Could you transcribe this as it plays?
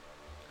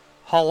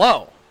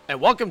Hello, and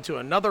welcome to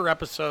another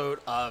episode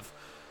of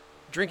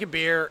Drinking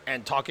Beer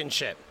and Talking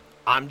Shit.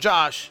 I'm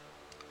Josh.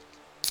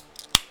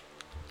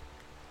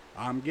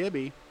 I'm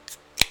Gibby.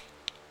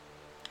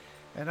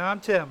 And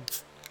I'm Tim.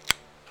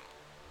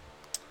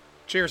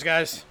 Cheers,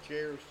 guys.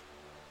 Cheers.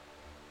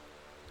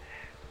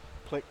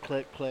 Click,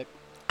 click, click.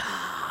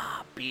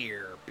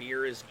 Beer.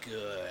 Beer is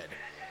good.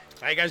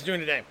 How you guys doing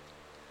today?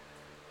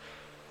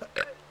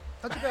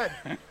 Not too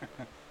bad.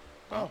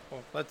 Oh,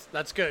 well,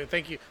 that's good.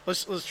 Thank you.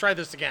 Let's try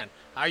this again.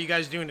 How are you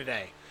guys doing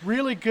today?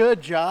 Really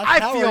good, Josh. I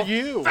How feel are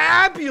you?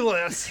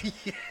 fabulous.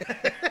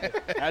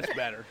 That's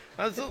better.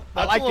 That's I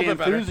a like little the bit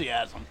better.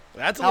 enthusiasm.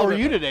 That's a How little are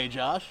bit you better. today,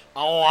 Josh?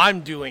 Oh,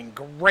 I'm doing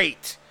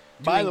great.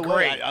 By the Doing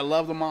way, great. I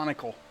love the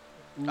monocle.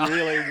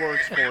 Really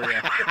works for you.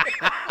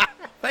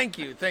 Thank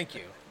you. Thank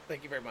you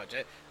very much.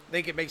 I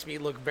think it makes me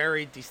look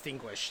very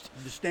distinguished.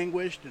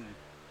 Distinguished and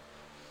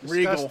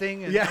regal.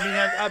 Disgusting. And,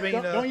 Yeah. I mean,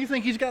 Don't you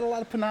think he's got a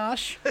lot of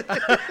panache?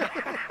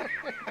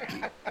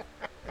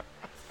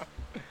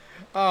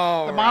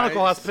 Oh, the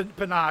monocle has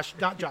panache,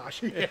 not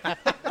Josh.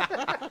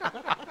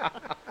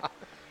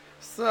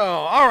 So,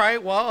 all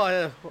right.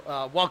 Well,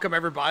 welcome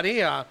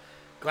everybody.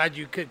 Glad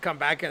you could come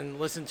back and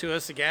listen to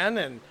us again.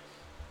 And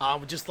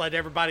just let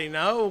everybody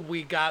know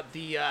we got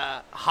the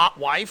hot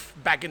wife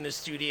back in the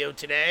studio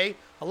today.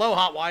 Hello,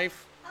 hot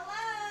wife.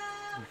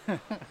 Hello.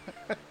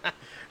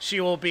 She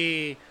will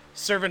be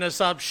serving us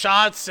up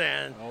shots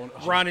and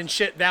running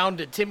shit down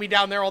to Timmy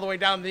down there, all the way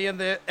down to the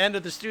end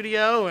of the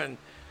studio, and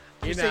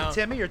You say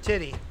Timmy or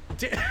Titty?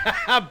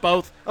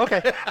 both.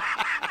 Okay.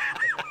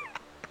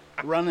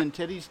 Running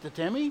titties to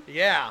Timmy?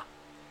 Yeah.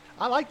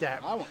 I like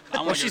that.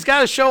 Well, she's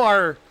got to show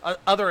our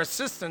other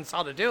assistants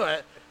how to do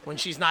it when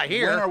she's not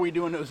here. When are we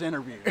doing those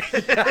interviews?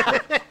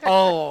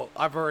 Oh,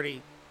 I've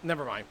already.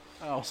 Never mind.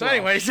 Oh, So, well.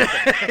 anyways,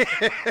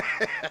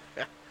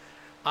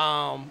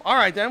 all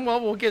right then. Well,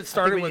 we'll get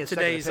started we need with a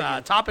second today's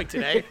opinion. topic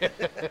today.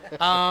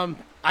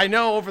 I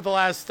know over the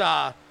last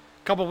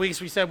couple of weeks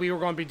we said we were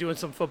going to be doing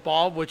some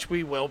football, which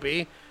we will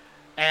be,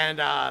 and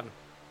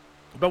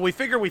but we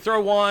figured we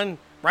throw one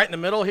right in the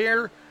middle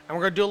here, and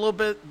we're going to do a little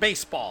bit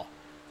baseball.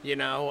 You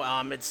know,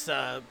 it's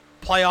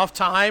playoff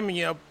time.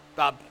 You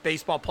know,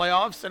 baseball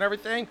playoffs and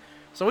everything.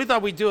 So we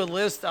thought we'd do a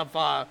list of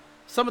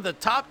some of the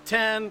top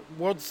 10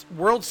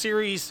 World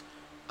Series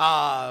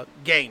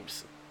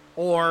games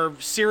or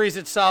series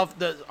itself.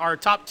 Our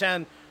top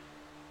 10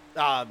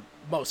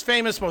 most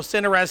famous, most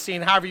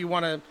interesting, however you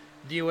want to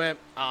view it,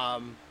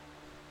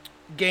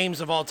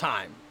 games of all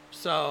time.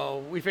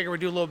 So we figured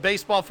we'd do a little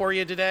baseball for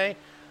you today.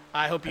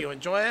 I hope you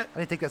enjoy it. I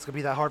didn't think that's going to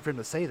be that hard for him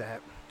to say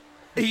that.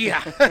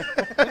 Yeah.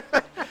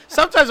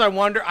 Sometimes I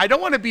wonder, I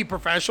don't want to be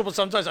professional, but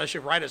sometimes I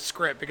should write a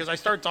script because I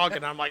start talking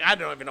and I'm like, I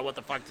don't even know what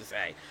the fuck to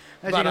say.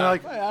 As But, you know,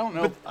 like, I don't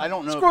know. I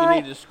don't know if Squirrel.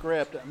 you need a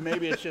script.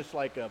 Maybe it's just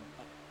like a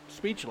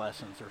speech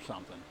lessons or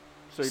something.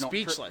 So you don't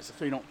Speech lesson.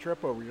 So you don't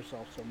trip over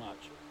yourself so much.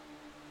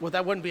 well,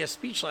 that wouldn't be a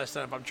speech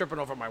lesson if I'm tripping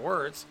over my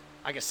words.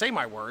 I can say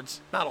my words,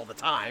 not all the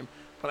time,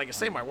 but I can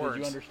say my Did words.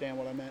 you understand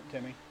what I meant,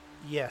 Timmy?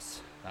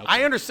 yes.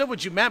 I understood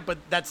what you meant, but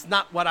that's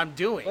not what I'm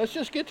doing. Let's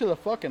just get to the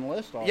fucking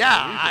list already.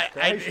 Yeah,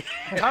 Jesus Christ.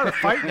 I'm tired of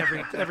fighting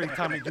every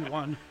time we do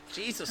one.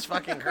 Jesus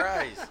fucking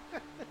Christ.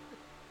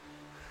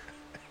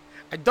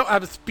 I don't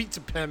have a speech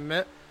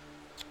impediment.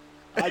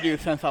 I do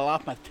since I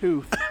lost my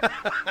tooth.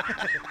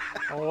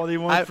 All he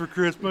wants for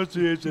Christmas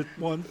is just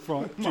one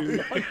front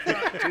tooth.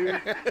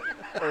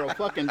 Or a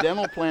fucking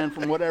dental plan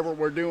from whatever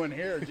we're doing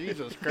here.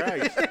 Jesus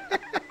Christ.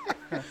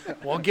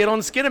 Well, get on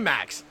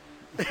Skinamax.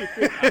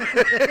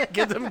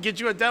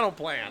 Get you a dental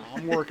plan.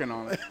 I'm working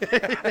on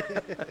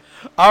it.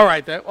 All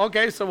right, then.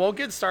 Okay, so we'll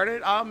get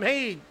started.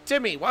 Hey,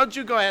 Timmy, why don't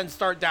you go ahead and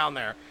start down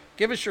there?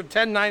 Give us your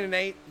 10, 9, and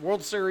 8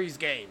 World Series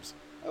games.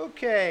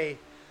 Okay.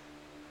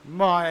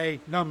 My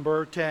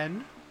number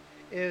 10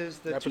 is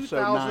the Episode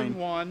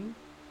 2001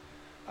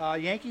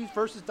 Yankees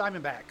versus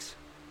Diamondbacks.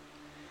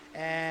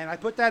 And I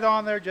put that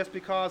on there just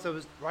because it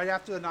was right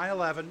after the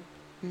 9/11.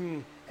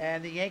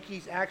 And the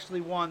Yankees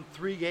actually won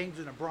 3 games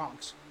in the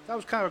Bronx. That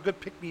was kind of a good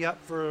pick-me-up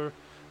for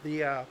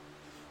the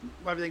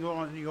everything going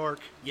on in New York.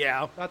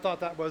 Yeah. I thought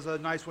that was a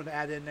nice one to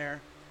add in there.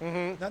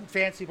 Nothing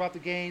fancy about the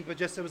games, but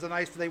just it was a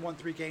nice they won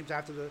 3 games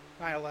after the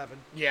 9/11.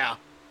 Yeah.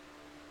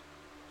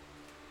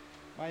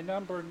 My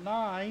number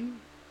 9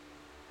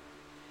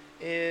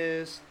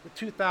 is the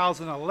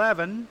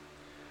 2011,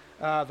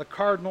 the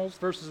Cardinals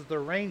versus the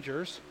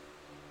Rangers.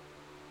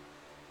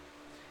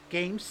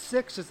 Game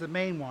 6 is the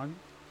main one.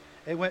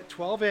 It went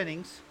 12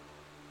 innings.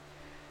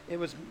 It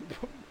was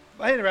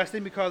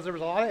interesting because there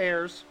was a lot of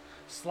errors,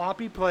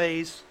 sloppy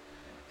plays,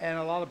 and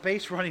a lot of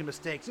base running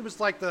mistakes. It was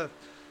like the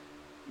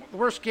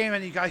worst game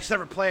any guys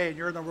ever played, and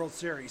you're in the World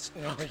Series.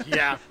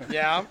 Yeah.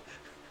 Yeah.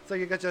 So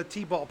you got your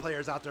T-ball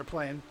players out there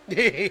playing.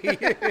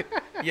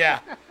 Yeah.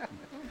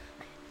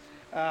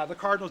 The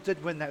Cardinals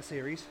did win that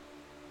series.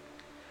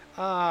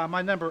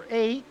 My number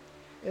 8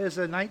 is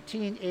a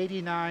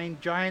 1989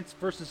 Giants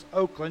versus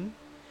Oakland.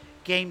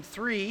 Game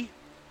 3.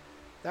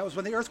 That was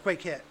when the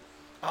earthquake hit.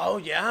 Oh,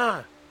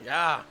 yeah.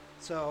 Yeah.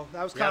 So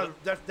that was Yeah. kind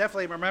of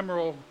definitely a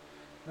memorable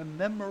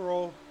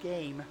memorable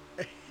game.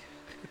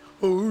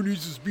 Oh, who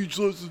needs a speech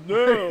lesson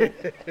now?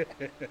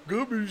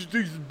 Governor should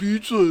take some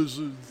speech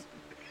lessons.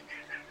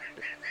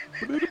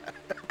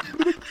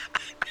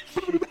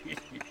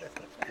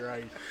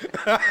 Christ.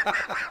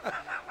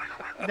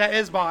 That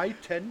is my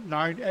 10,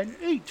 9, and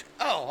 8.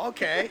 Oh,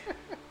 okay.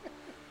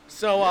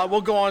 So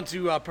we'll go on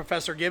to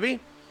Professor Gibby.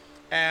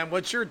 And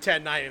what's your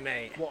 10, 9, and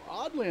 8? Well,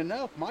 oddly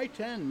enough, my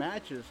 10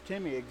 matches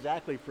Timmy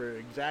exactly for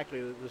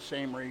exactly the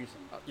same reason.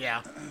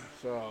 Yeah.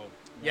 So.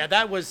 Yeah,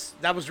 that was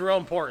real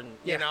important.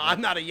 You know,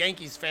 I'm not a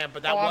Yankees fan,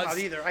 but that Oh, I'm was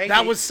not either.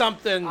 that was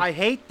something. I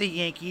hate the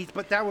Yankees,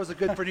 but that was a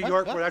good for New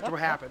York for that to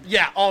happen.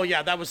 Yeah. Oh,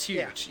 yeah. That was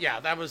huge. Yeah.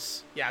 That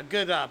was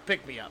good.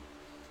 Pick me up.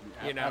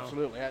 You know.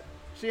 Absolutely.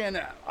 See,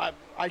 and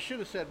I should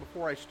have said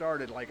before I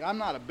started, like, I'm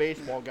not a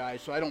baseball guy,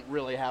 so I don't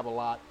really have a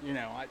lot. You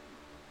know,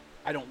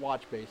 I don't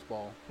watch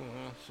baseball.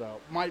 Mm-hmm. So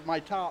my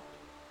top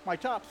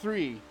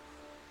 3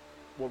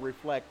 will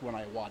reflect when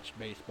I watched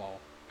baseball.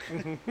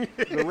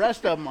 The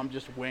rest of them, I'm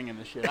just winging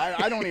the shit.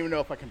 I don't even know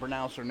if I can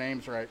pronounce their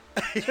names right.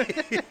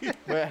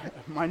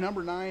 But my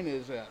number 9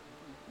 is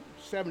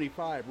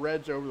 75,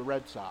 Reds over the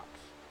Red Sox.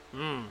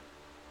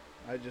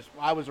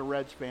 I was a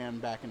Reds fan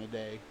back in the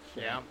day.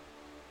 So. Yeah.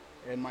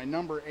 And my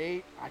number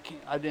 8,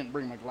 I didn't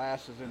bring my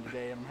glasses in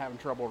today, and I'm having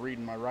trouble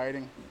reading my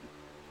writing,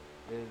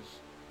 is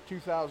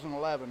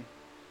 2011,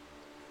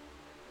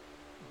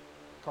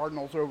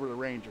 Cardinals over the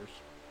Rangers.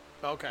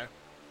 Okay.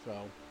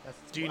 So,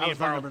 Do you I need was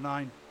to borrow? number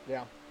 9.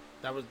 yeah.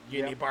 That was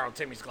you need to borrow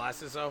Timmy's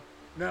glasses though.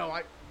 No,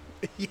 I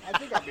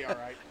think I'll be all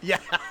right. Yeah.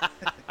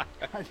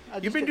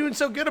 You've been doing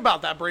so good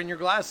about that, bringing your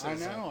glasses. I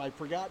know. I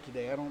forgot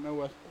today. I don't know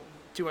what.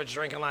 Too much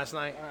drinking last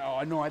night. Oh,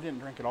 I know. I didn't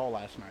drink at all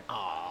last night.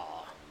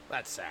 Oh,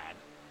 that's sad.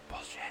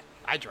 Bullshit.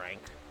 I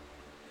drank.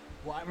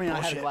 Well, I mean, I had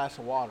a Bullshit. glass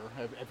of water.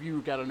 If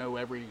you got to know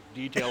every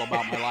detail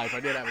about my life, I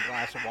did have a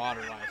glass of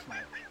water last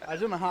night. I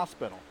was in the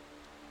hospital.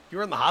 You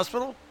were in the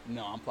hospital?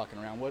 No, I'm fucking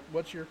around.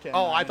 What's your 10?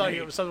 Oh, 9, I and thought 8?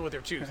 it was something with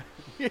your tooth.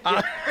 They're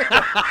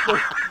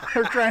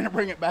trying to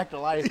bring it back to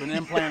life and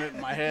implant it in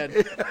my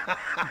head.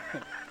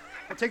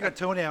 I'll take that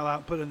toenail out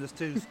and put it in this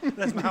tooth, in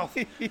his mouth.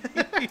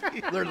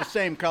 They're the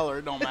same color.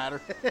 It don't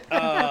matter.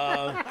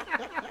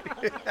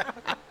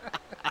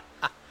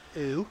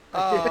 Ew.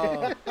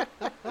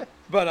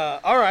 But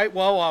all right,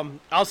 well,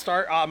 I'll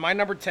start. My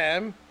number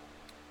 10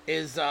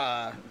 is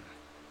the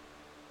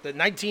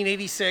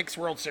 1986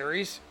 World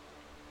Series,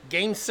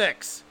 Game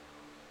 6,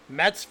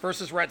 Mets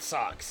versus Red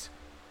Sox.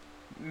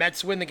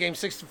 Mets win the game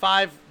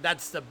 6-5.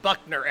 That's the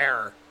Buckner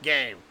era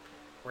game,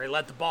 where he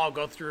let the ball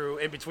go through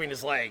in between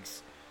his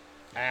legs,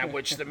 and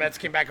which the Mets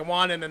came back and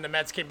won, and then the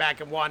Mets came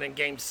back and won in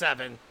Game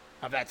 7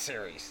 of that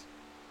series.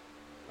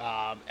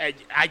 And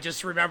I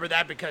just remember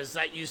that because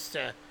that used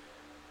to,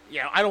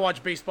 I don't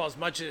watch baseball as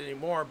much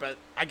anymore, but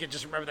I could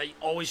just remember that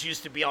always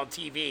used to be on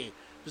TV.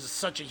 It was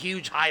such a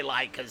huge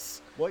highlight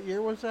because What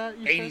year was that?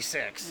 you said?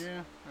 86.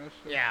 Yeah.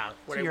 Yeah,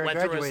 when So it you went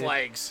through his graduated.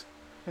 legs.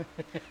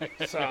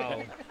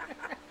 So,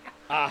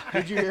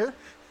 Did you hear?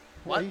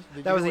 What? Did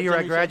you That was hear the year what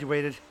I Timmy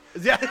graduated.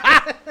 yeah.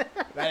 said?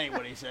 That ain't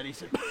what he said. He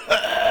said,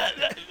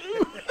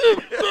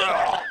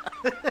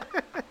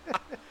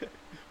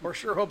 We're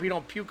sure hope he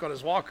don't puke on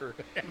his walker.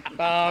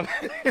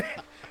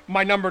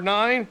 My number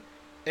 9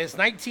 is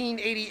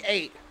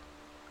 1988,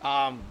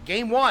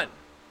 Game 1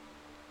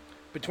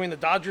 between the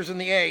Dodgers and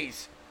the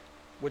A's,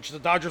 which the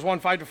Dodgers won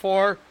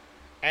 5-4,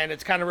 and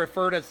it's kind of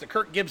referred as the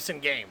Kirk Gibson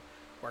game,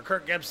 where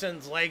Kirk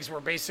Gibson's legs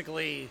were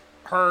basically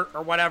hurt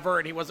or whatever,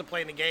 and he wasn't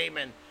playing the game,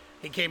 and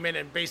he came in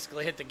and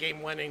basically hit the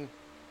game-winning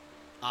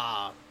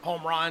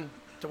home run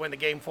to win the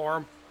game for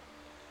him.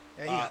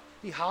 Yeah,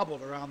 he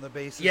hobbled around the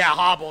bases. Yeah,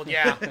 hobbled.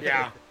 Yeah,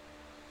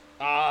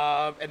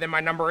 yeah. And then my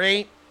number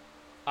 8,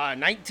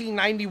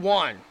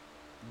 1991,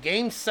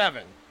 Game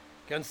 7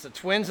 against the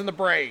Twins and the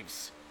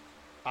Braves.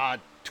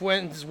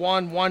 Twins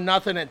won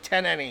 1-0 in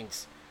 10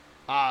 innings.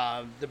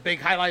 The big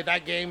highlight of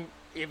that game,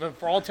 even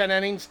for all 10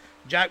 innings,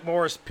 Jack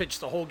Morris pitched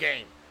the whole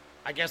game.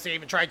 I guess they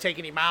even tried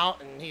taking him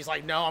out, and he's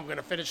like, no, I'm going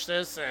to finish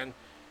this, and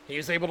he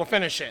was able to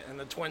finish it. And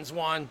the Twins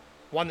won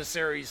the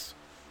series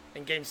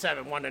in Game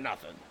 7, 1-0.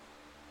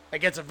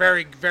 Against a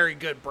very, very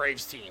good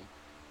Braves team.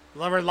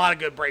 There were a lot of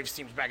good Braves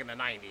teams back in the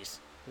 90s,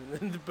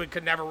 but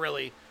could never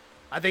really.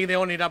 I think they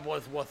only ended up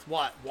with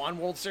what, one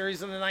World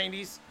Series in the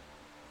 90s,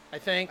 I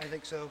think. I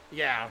think so.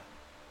 Yeah,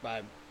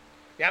 but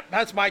yep,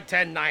 that's my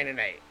 10, 9, and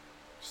 8.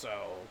 So,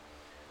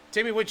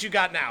 Timmy, what you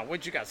got now?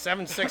 What you got?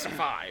 7, 6, and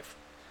 5.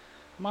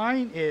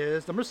 Mine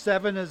is number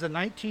 7 is the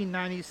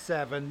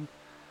 1997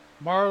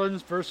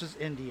 Marlins versus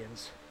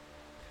Indians.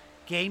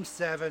 Game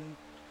 7,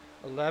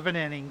 11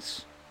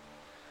 innings.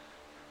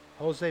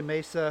 Jose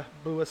Mesa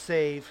blew a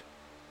save,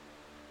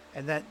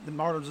 and that the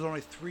Marlins was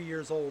only 3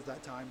 years old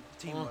that time.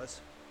 The team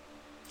was.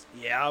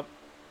 Yep.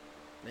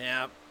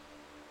 Yep.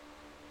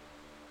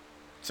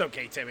 It's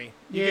okay, Timmy.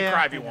 You Yeah, can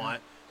cry if I you know.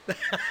 want.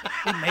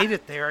 He made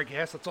it there, I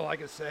guess. That's all I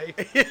can say.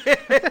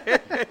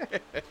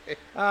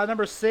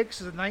 Number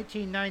 6 is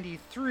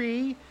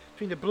 1993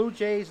 between the Blue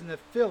Jays and the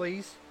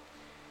Phillies.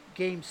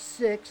 Game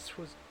 6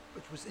 which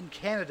was in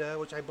Canada,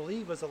 which I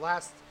believe was the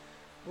last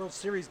World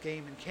Series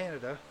game in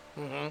Canada.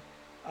 Mm-hmm.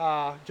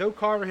 Joe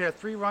Carter hit a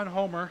 3-run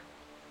homer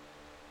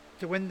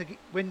to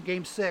win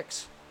Game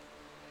 6,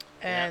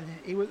 and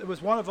it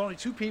was one of only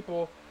 2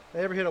 people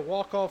that ever hit a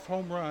walk-off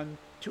home run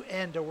to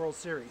end a World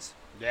Series.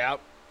 Yep.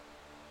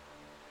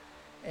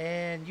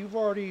 And you've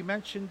already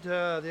mentioned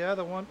the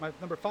other one, my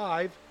number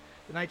 5,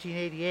 the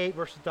 1988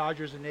 versus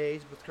Dodgers and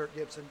A's with Kirk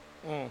Gibson.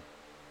 Mm.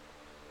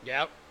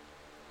 Yep.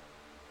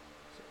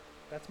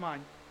 That's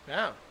mine.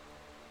 Yeah.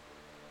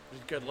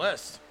 It's a good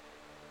list.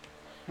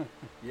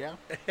 Yeah.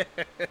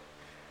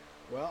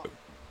 Well,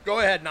 Go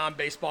ahead,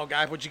 non-baseball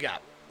guy. What you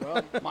got?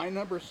 well, my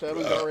number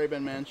 7's already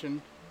been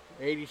mentioned.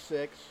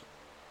 86.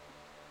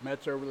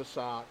 Mets over the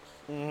Sox.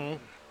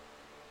 Mm-hmm.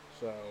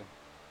 So,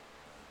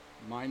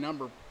 my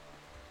number,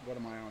 what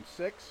am I on?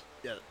 6?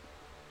 Yeah.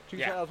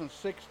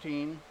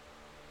 2016.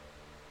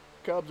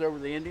 Cubs over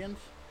the Indians.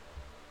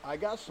 I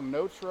got some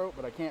notes wrote,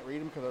 but I can't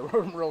read them because I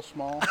wrote them real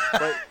small.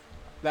 But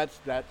that's.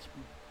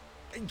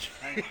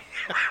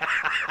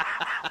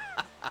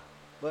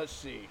 Let's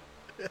see.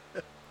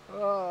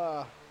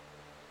 I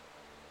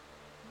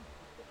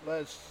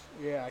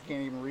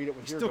can't even read it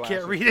with your Still glasses.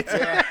 can't read it.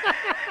 Yeah.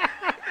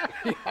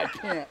 Yeah, I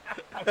can't.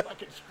 I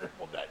fucking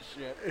scribbled that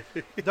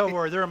shit. Don't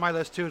worry, they're on my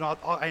list too, and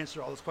I'll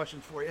answer all those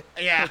questions for you.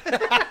 Yeah.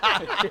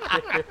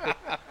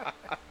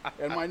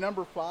 And my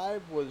number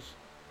 5 was.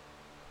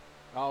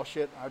 Oh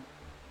shit!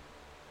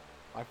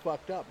 I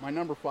fucked up. My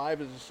number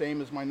 5 is the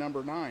same as my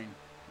number 9.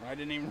 I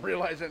didn't even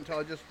realize it until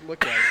I just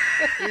looked at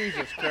it.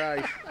 Jesus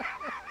Christ!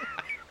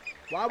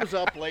 Well, I was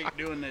up late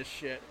doing this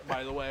shit,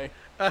 by the way.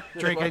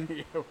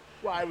 Drinking.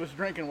 Well, I was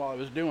drinking while I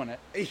was doing it.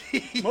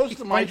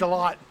 Explains a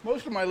lot.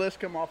 Most of my lists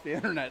come off the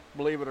internet,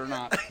 believe it or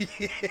not.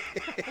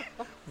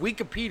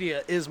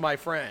 Wikipedia is my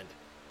friend.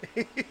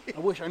 I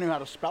wish I knew how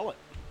to spell it.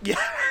 Yeah.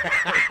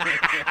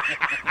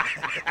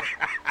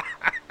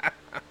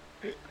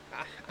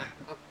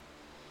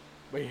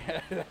 But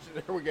yeah,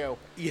 there we go.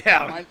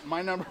 Yeah.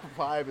 My number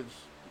 5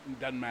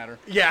 doesn't matter.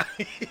 Yeah.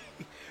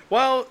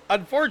 Well,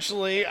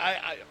 unfortunately,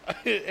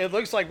 it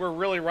looks like we're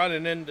really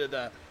running into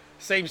the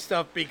same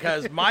stuff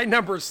because my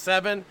number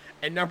 7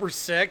 and number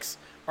 6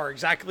 are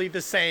exactly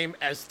the same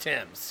as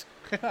Tim's.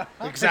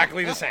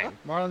 Exactly the same.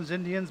 Marlins,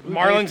 Indians, Blue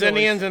Marlins, Jays, Phillies.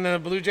 Indians, and then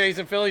the Blue Jays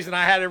and Phillies, and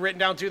I had it written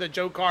down too that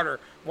Joe Carter,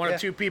 one Yeah.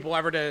 of 2 people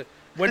ever to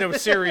win a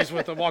series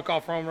with a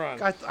walk-off home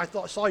run. I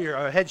saw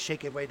your head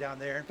shaking way down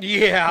there.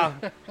 Yeah.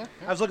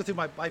 I was looking through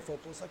my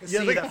bifocals. I could Yeah,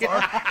 see look- that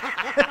far.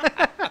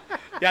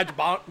 You had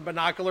your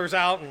binoculars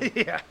out,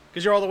 because Yeah.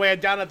 you're all the way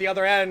down at the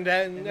other end,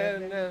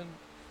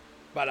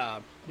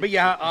 but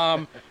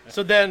yeah.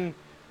 So then,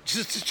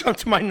 just to jump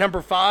to my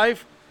number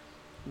 5,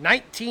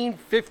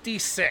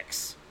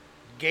 1956,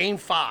 Game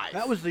 5.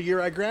 That was the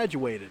year I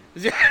graduated.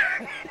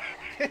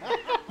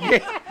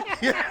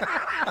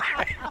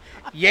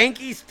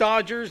 Yankees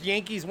Dodgers.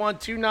 Yankees won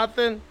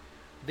 2-0.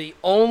 The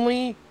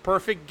only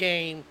perfect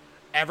game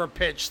ever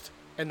pitched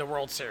in the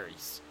World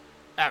Series,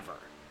 ever.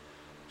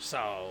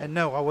 So And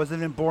no, I wasn't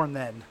even born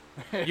then.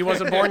 you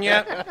wasn't born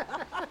yet,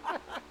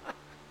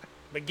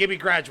 but Gibby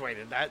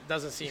graduated. That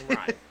doesn't seem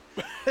right.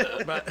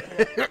 But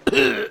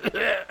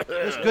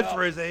It's good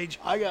for his age.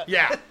 I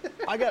yeah,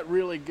 got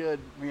really good,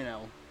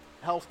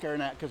 health care in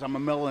that because I'm a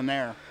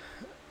millionaire.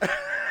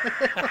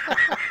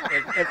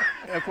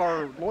 if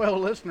our loyal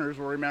listeners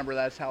will remember,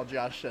 that's how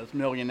Josh says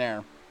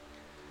millionaire.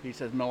 He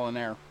says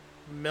millionaire.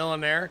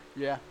 millionaire.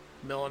 Yeah.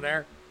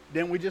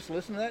 Didn't we just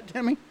listen to that,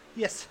 Timmy?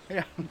 Yes.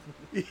 Yeah.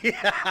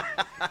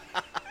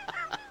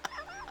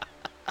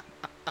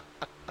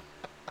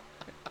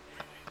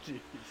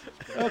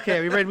 Okay,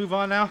 are we ready to move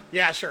on now?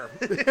 Yeah, sure.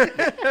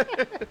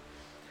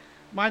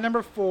 My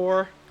number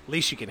 4. At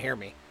least you can hear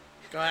me.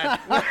 Go ahead.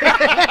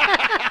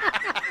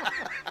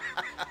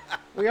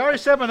 We already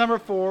said my number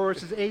 4,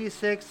 which is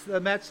 86, the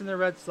Mets and the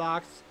Red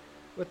Sox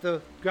with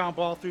the ground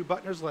ball through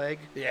Butner's leg.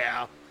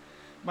 Yeah.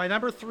 My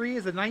number 3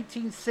 is the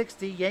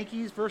 1960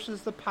 Yankees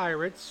versus the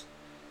Pirates.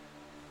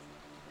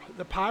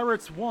 The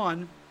Pirates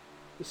won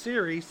the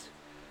series,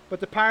 but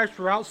the Pirates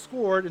were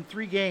outscored in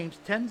 3 games,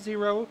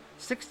 10-0,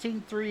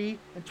 16-3,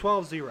 and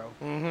 12-0.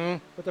 Mm-hmm.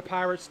 But the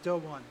Pirates still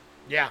won.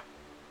 Yeah.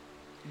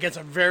 Against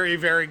a very,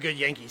 very good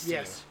Yankees team.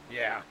 Yes.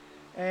 Yeah.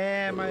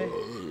 And my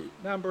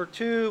number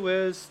 2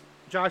 is,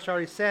 Josh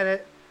already said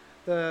it,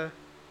 the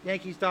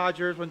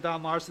Yankees-Dodgers when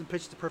Don Larson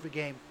pitched the perfect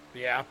game.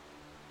 Yeah.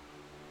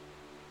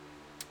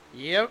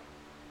 Yep.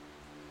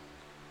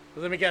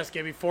 Let me guess,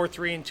 Gibby, 4,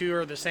 3, and 2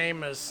 are the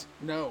same as...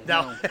 No.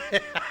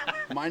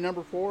 My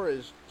number 4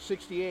 is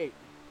 68.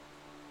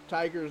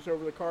 Tigers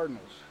over the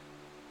Cardinals.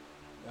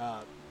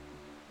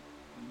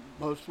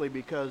 Mostly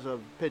because of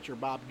pitcher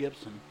Bob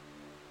Gibson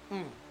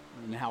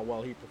and how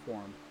well he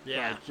performed.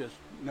 Yeah. So I just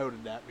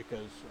noted that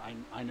because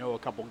I know a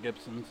couple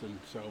Gibsons, and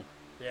so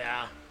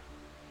Yeah.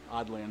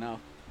 oddly enough.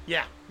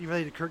 Yeah. You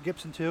related to Kirk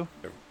Gibson, too?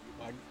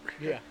 I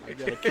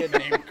got a kid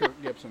named Kirk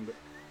Gibson.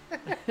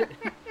 But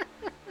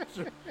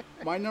so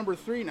my number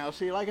 3 now,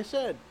 see, like I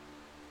said,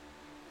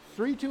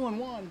 3, 2, and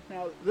 1.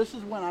 Now, this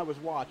is when I was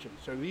watching.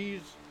 So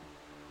these,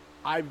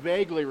 I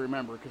vaguely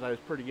remember because I was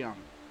pretty young.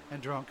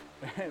 And drunk.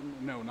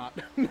 No, not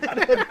then.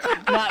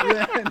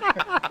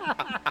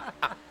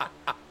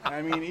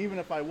 I mean, even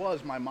if I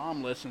was, my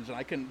mom listens, and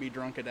I couldn't be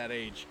drunk at that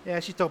age. Yeah,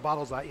 she throw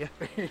bottles at you.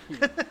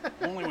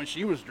 Only when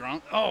she was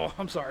drunk. Oh,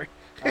 I'm sorry.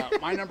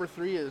 My number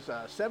 3 is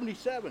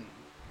 77.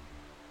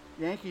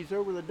 Yankees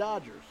over the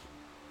Dodgers.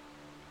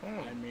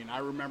 I mean, I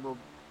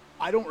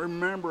don't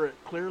remember it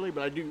clearly,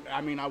 but I do.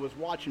 I mean, I was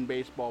watching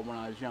baseball when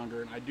I was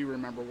younger, and I do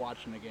remember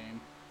watching the game.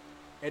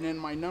 And then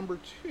my number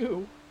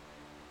 2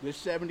 is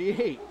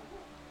 78.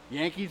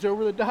 Yankees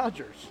over the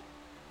Dodgers.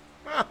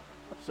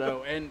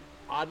 So, and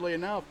oddly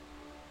enough,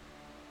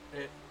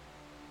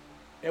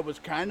 it was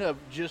kind of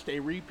just a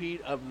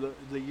repeat of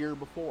the year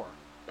before.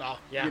 Oh,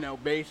 yeah. You know,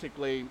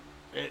 basically,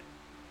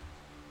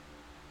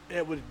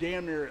 it was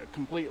damn near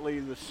completely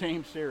the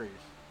same series.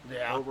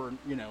 Yeah. Over,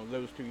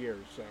 those 2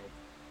 years. So,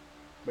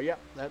 but yeah,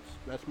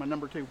 that's my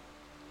number 2.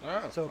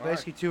 Oh, So all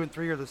basically 2 and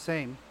 3 are the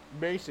same.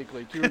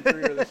 Basically, 2 and 3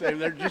 are the same.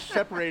 They're just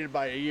separated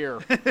by a year.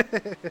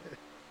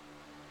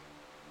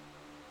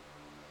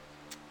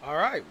 All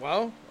right.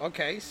 Well,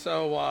 okay.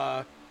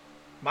 So,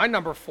 my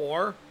number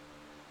 4,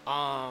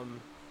 kind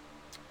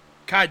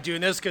of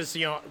doing this because,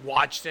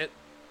 watched it.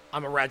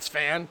 I'm a Reds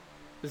fan.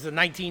 This is a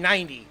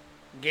 1990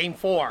 Game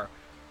 4.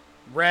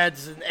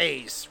 Reds and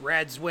A's.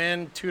 Reds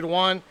win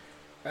 2-1.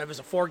 It was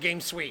a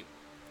 4-game sweep,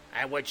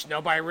 at which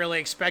nobody really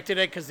expected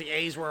it because the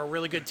A's were a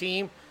really good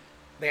team.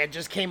 They had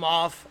just came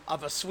off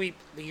of a sweep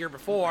the year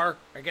before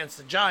against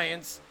the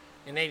Giants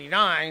in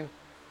 '89.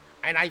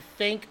 And I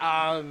think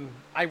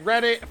I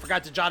read it. I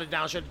forgot to jot it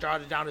down. Should have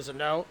jotted it down as a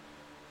note.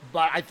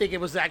 But I think it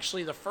was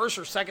actually the first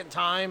or second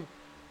time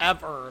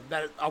ever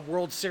that a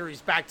World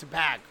Series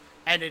back-to-back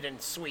ended in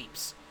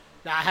sweeps.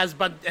 Now, it has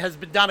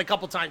been done a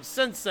couple times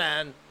since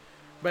then,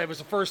 but it was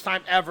the first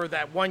time ever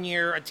that one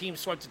year a team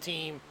swept a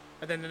team,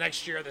 and then the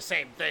next year the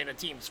same thing, a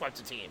team swept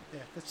a team. Yeah,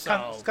 it's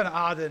kind of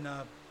odd in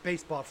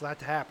baseball for that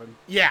to happen.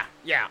 Yeah.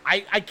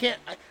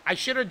 I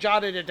should have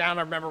jotted it down.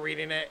 I remember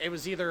reading it. It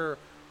was either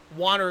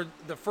one or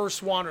the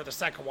first one or the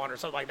second one or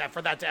something like that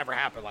for that to ever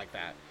happen like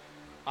that.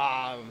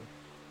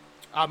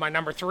 My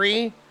number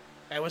 3,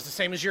 it was the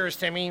same as yours,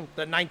 Timmy.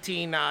 The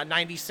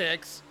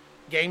 1996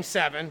 Game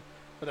 7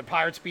 where the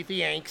Pirates beat the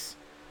Yanks.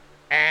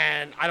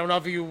 And I don't know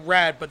if you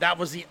read, but that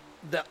was the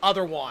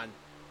other one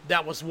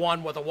that was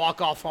won with a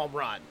walk-off home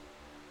run.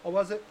 Oh,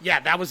 was it? Yeah,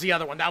 that was the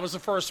other one. That was the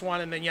first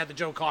one, and then you had the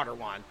Joe Carter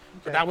one.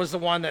 But Okay. that was the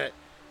one that,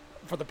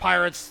 for the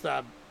Pirates,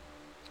 the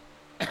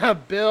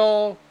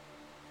Bill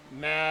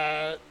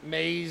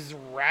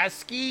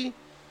Mazeroski,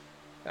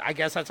 I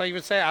guess that's how you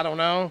would say it. I don't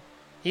know.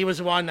 He was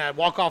the one that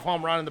walk-off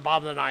home run in the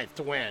bottom of the ninth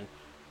to win.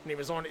 And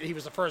he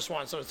was the first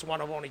one, so it's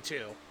one of only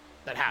 2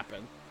 that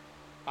happened.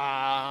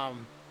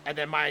 And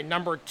then my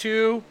number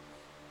 2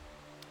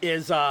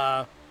 is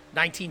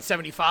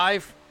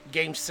 1975,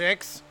 Game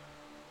 6.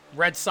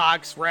 Red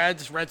Sox win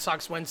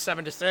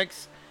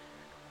 7-6.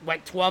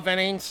 Went 12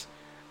 innings.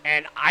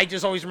 And I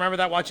just always remember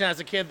that watching as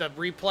a kid, the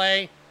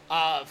replay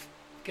of,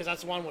 because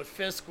that's the one when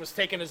Fisk was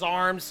taking his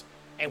arms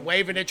and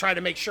waving it, trying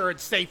to make sure it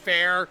stayed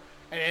fair.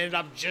 And it ended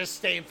up just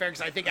staying fair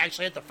because I think I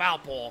actually hit the foul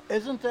pole.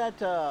 Isn't that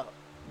the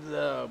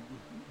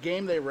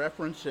game they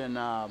reference in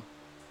that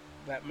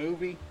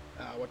movie?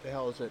 What the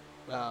hell is it?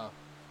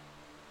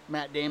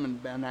 Matt Damon,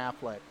 Ben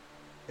Affleck.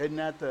 Isn't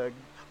that the...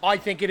 Oh, I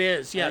think it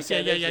is. Yes,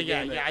 Okay, that's the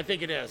yeah. game that- I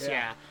think it is. Yeah.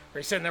 Yeah, where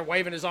he's sitting there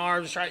waving his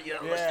arms, trying,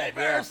 stay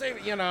fair, yeah. stay,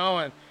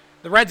 and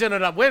the Reds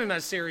ended up winning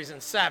that series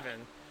in 7.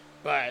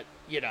 But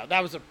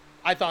that was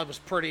I thought it was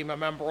pretty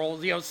memorable.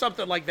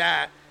 Something like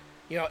that.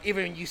 Even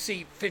when you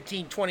see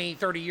 15, 20,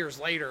 30 years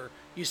later,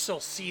 you still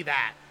see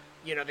that.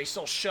 They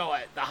still show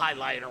it, the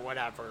highlight or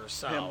whatever.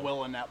 So him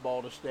willing that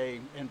ball to stay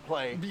in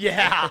play.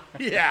 yeah.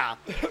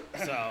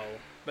 So,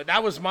 but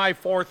that was my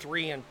 4,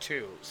 3, and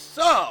 2.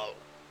 So,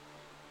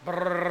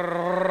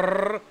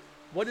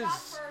 what is?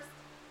 Shots first.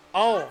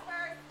 Oh, Shots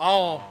first.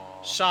 oh,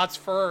 shots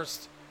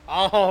first.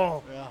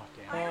 Oh, Yeah,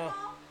 damn.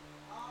 Fireball?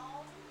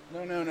 Oh.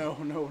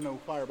 No,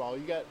 fireball.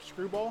 You got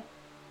screwball?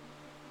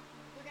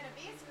 You're gonna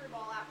be a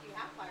screwball after you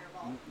have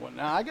fireball. Well,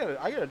 nah, I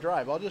gotta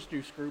drive. I'll just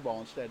do screwball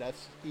instead.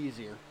 That's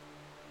easier.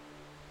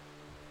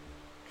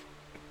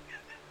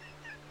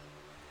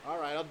 All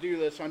right, I'll do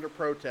this under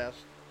protest.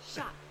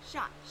 Shot.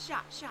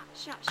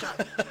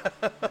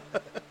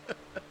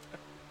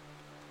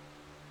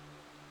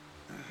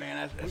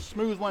 Man, that's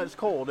smooth when it's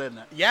cold, isn't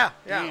it? yeah.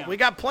 Damn. We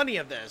got plenty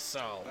of this.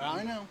 So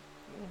I know.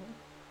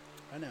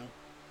 I know.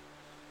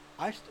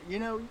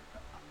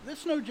 This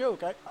is no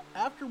joke.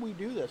 After we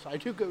do this, I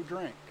do go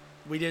drink.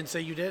 we didn't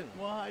say you didn't.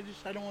 Well, I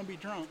don't want to be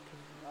drunk.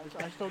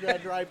 I still got to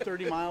drive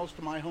 30 miles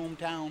to my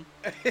hometown.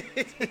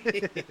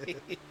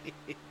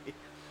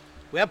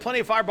 We have plenty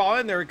of Fireball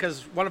in there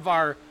because one of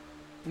our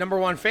number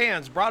 1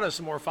 fans brought us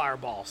some more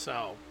Fireball.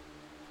 So,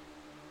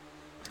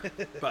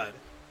 but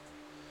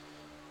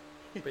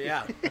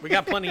yeah, we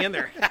got plenty in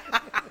there.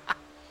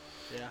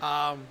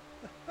 Yeah.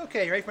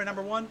 Okay, you ready for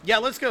number 1? Yeah,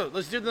 let's go.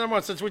 Let's do the number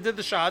 1 since we did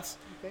the shots.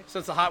 Okay.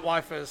 Since the hot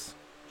wife is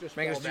Just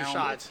making fall us do down.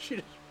 shots. She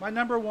just- My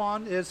number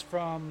 1 is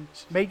from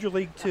Major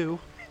League 2.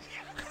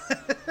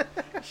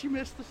 She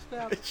missed the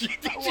step.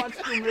 I watched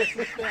her miss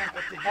the step.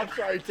 I'm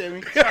sorry,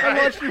 Timmy.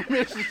 I watched her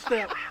miss the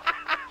step.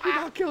 You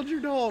about killed your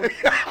dog.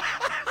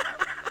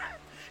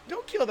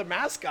 Don't kill the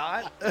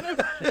mascot.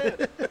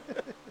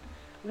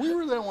 We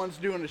were the ones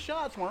doing the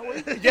shots,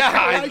 weren't we? Yeah.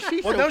 Why is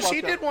she well, so no, fucked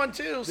she up? did one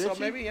too. So Did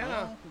she? maybe,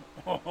 yeah.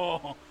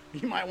 Oh,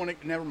 you might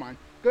want to. Never mind.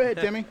 Go ahead,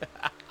 Timmy.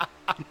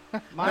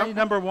 My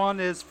number one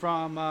is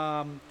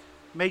from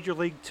Major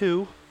League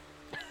 2.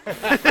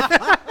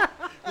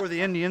 Where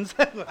the Indians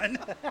won.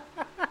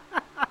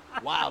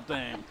 Wild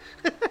thing.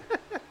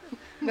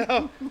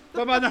 No,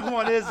 but my number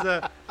one is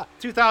the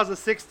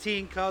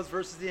 2016 Cubs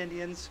versus the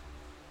Indians.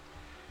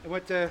 It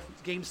went to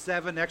Game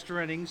 7,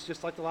 extra innings,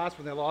 just like the last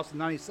one. They lost in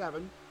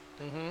 '97.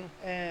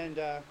 And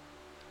it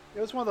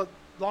was one of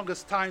the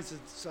longest times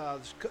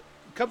since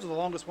Cubs are the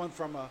longest one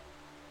from a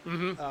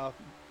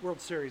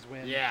World Series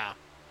win. Yeah.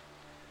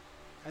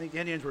 I think the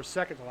Indians were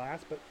second to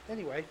last, but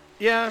anyway.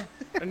 Yeah.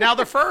 And now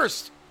they're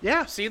first.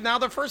 Yeah. See, now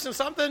they're first in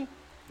something.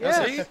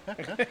 Yeah. See?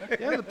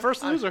 Yeah, the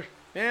first loser.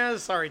 Yeah,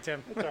 sorry,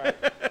 Tim. That's all right.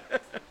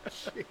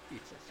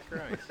 Jesus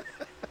Christ.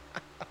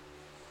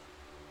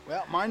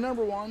 Well, my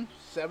number one,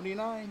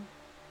 79.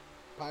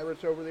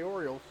 Pirates over the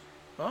Orioles.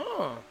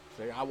 Oh.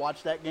 So I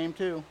watched that game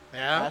too.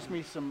 Yeah? Ask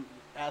me some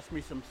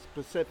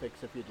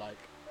specifics if you'd like.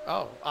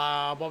 Oh,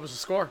 what was the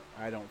score?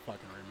 I don't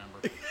fucking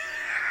remember.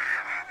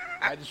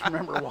 I just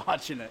remember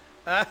watching it.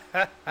 And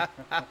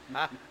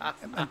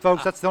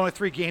folks, that's the only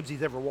 3 games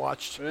he's ever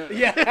watched.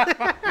 Yeah.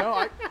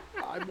 No,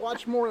 I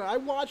watched more. I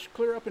watched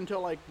clear up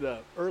until like the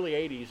early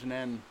 80s, and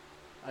then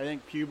I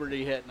think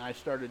puberty hit, and I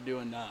started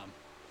doing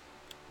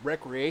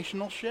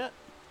recreational shit.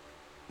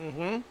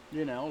 Mm-hmm.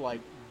 You know,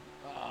 like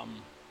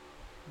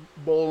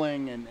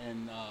bowling and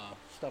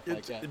stuff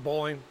like that.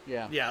 Bowling.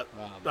 Yeah. Yeah.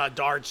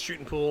 Darts,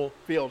 shooting pool.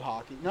 Field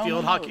hockey. No,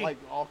 Field no, hockey? like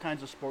all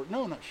kinds of sports.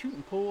 No, not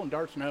shooting pool and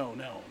darts. No.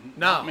 No.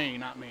 Not me.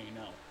 No.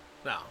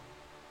 No.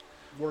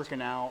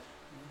 Working out,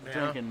 Yeah.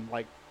 drinking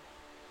like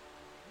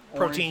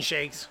Protein orange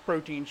shakes.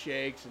 protein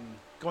shakes, and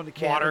Going to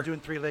Canada, Water. doing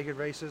 3-legged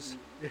races.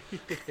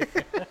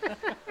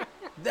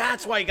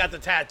 That's why you got the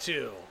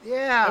tattoo.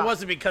 Yeah. It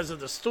wasn't because of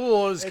the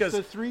stool. It was it's because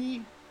the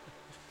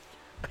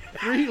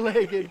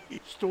three-legged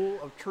stool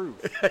of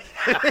truth.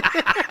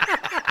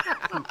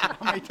 How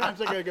many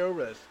times I gotta go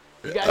over this?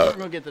 You guys aren't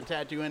gonna get the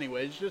tattoo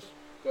anyways. Just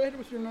go ahead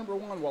with your number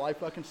one while I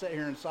fucking sit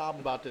here and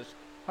sob about this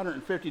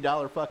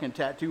 $150 fucking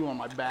tattoo on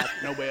my back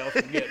that nobody else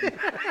is getting.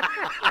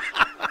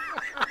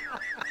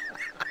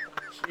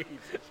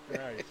 Jesus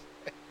Christ.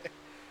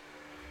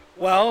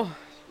 Well,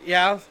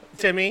 yeah,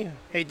 Timmy,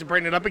 hate to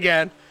bring it up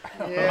again.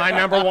 My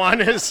number one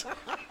is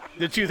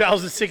the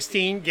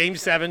 2016 Game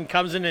 7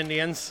 Cubs and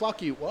Indians.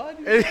 Fuck you, what?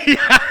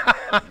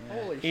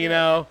 Holy shit. You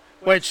know,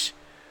 which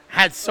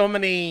had so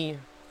many.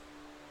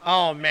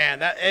 Oh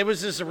man, it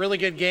was just a really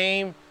good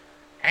game,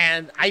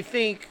 and I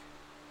think,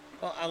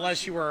 well,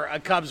 unless you were a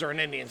Cubs or an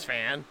Indians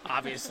fan,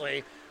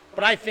 obviously,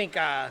 but I think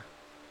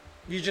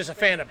you're just a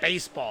fan of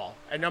baseball,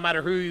 and no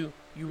matter who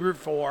you root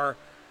for,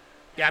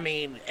 I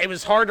mean, it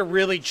was hard to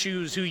really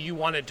choose who you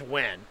wanted to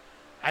win.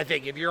 I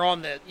think if you're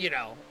on the,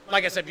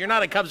 like I said, if you're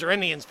not a Cubs or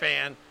Indians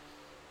fan,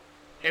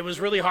 it was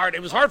really hard.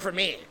 It was hard for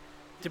me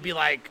to be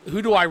like,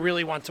 who do I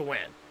really want to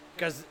win?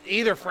 Because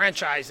either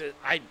franchise,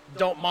 I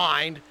don't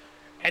mind,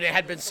 and it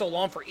had been so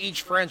long for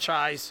each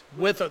franchise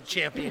with a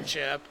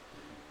championship.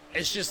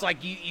 It's just like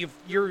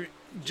you're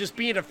just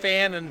being a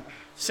fan and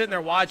sitting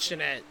there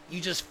watching it.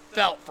 You just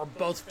felt for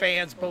both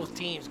fans, both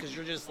teams, because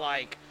you're just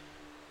like,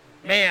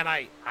 man,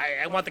 I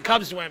want the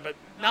Cubs to win, but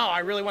no, I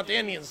really want the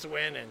Indians to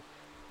win. And,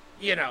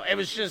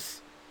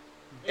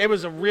 it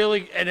was a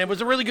really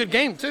good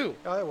game, too.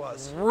 Oh, it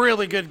was.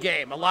 Really good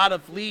game. A lot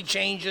of lead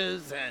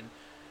changes, and,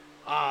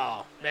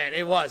 oh, man,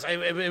 it was.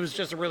 It was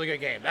just a really good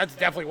game. That's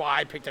definitely why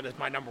I picked it as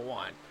my number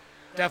one.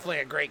 Definitely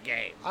a great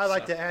game. I'd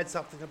like to add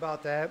something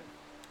about that.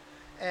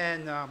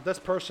 And this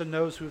person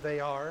knows who they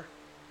are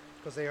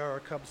because they are a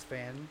Cubs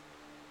fan.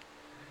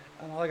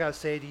 And all I got to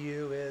say to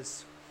you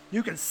is,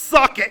 you can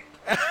suck it.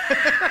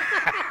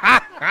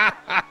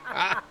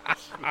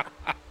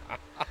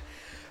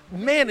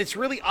 Man, it's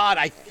really odd.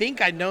 I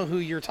think I know who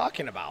you're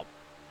talking about.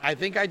 I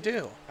think I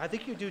do. I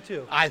think you do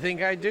too. I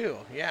think I do.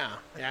 Yeah.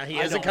 Yeah,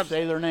 he I is a don't Cubs.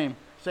 say their name.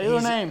 Say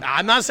their name.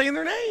 I'm not saying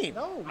their name.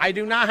 No. I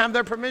do not have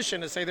their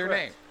permission to say their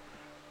Correct. name.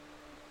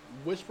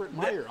 Whisper it in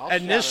my ear. I'll shout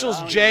it. Initials I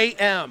don't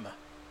JM.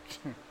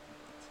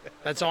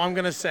 That's all I'm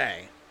going to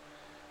say.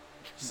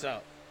 So.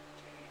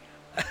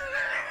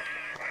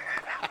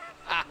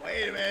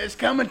 Wait a minute, it's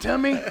coming to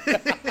me.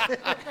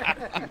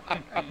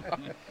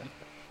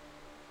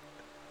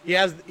 He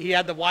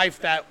had the wife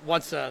that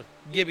wants a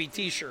Gibby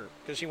T-shirt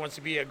because she wants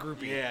to be a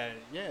groupie. Yeah,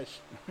 yes.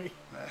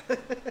 Well,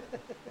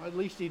 at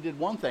least he did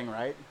one thing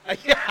right.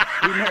 Yeah.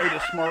 He married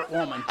a smart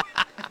woman.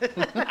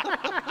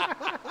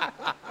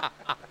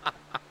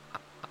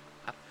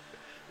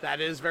 That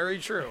is very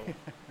true.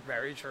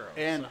 Very true.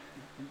 And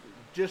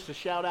just a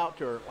shout out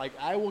to her. Like,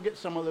 I will get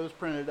some of those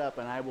printed up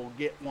and I will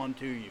get one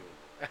to you.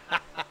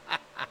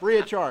 Free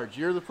of charge.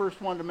 You're the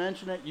first one to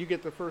mention it. You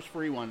get the first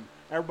free one.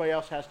 Everybody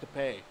else has to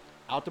pay.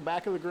 Out the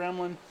back of the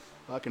Gremlin,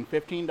 Fucking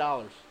 $15.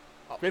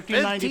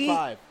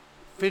 $15.95.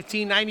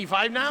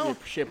 $15.95 now?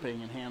 For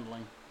shipping and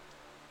handling.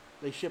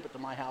 They ship it to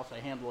my house. I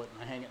handle it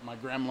and I hang it in my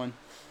Gremlin.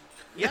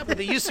 Yeah, but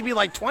they used to be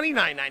like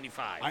 $29.95.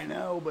 I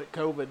know, but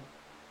COVID.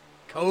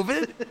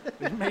 COVID?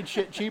 It made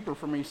shit cheaper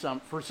for me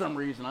for some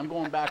reason. I'm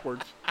going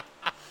backwards.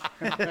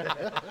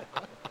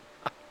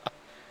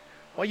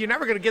 Well, you're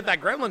never going to get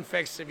that gremlin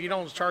fixed if you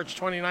don't charge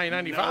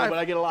 $29.95. No, but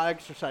I get a lot of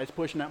exercise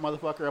pushing that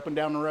motherfucker up and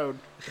down the road.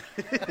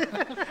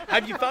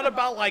 Have you thought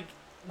about, like,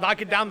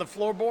 knocking down the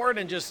floorboard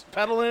and just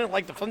pedaling it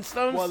like the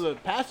Flintstones? Well, the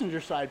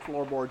passenger side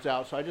floorboard's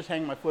out, so I just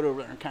hang my foot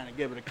over there and kind of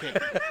give it a kick.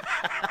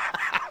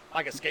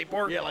 Like a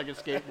skateboard? Yeah, like a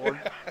skateboard.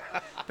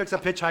 Picks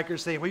up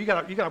hitchhikers saying, "Well, you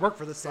gotta work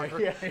for this sucker."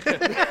 Yeah.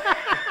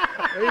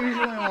 They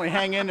usually only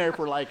hang in there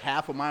for like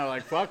half a mile.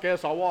 Like, fuck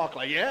this, I'll walk.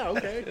 Like, yeah,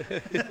 okay.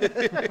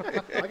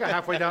 I got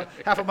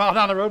half a mile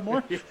down the road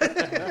more.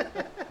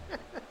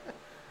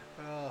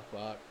 Oh,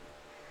 fuck.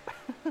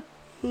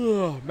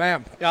 Oh,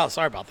 man. Yeah,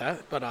 sorry about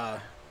that. But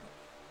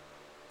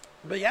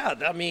yeah,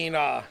 I mean,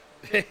 but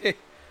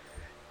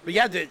you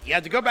had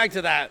to go back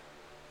to that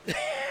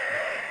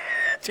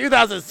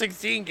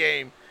 2016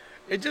 game.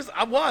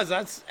 That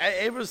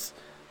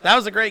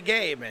was a great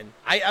game. And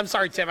I'm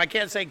sorry, Tim, I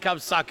can't say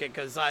Cubs suck it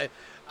because I'm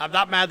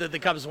not mad that the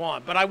Cubs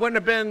won, but I'd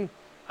been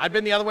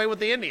the other way with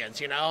the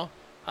Indians, you know?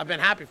 I've been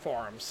happy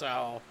for them,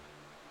 so,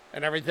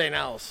 and everything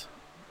else.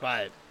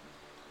 But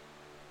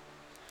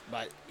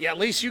yeah, at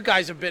least you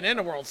guys have been in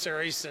a World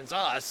Series since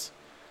us.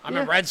 I'm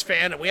a Reds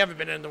fan, and we haven't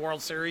been in the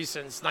World Series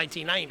since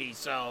 1990,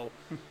 so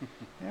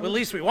well, at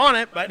least we won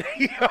it, but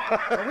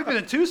Well, we've been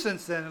in two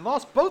since then and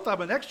lost both of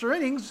them in extra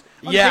innings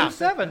on Yeah. Game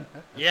 7.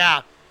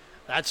 yeah,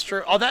 that's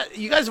true. Oh,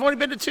 you guys have only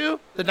been to two?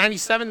 The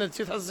 97 and the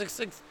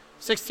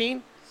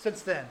 2016?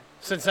 Since then.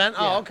 Since then? Yeah.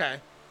 Oh, okay.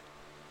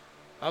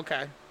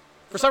 Okay.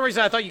 For some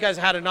reason, I thought you guys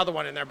had another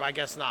one in there, but I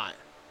guess not.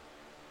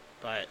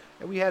 But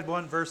And we had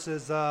one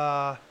versus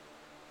the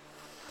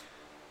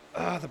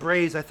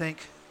Braves, I think.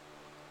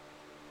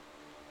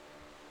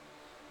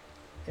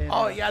 And,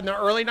 yeah, in the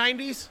early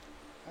 90s?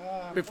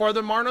 Before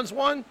the Marlins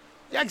won?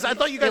 Yeah, because I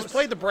thought you guys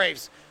played the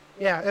Braves.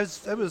 Yeah,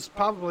 it was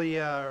probably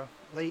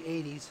late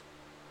 80s.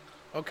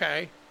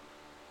 Okay.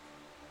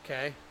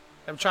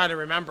 I'm trying to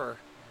remember.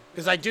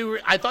 Because I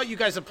thought you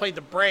guys had played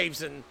the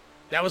Braves, and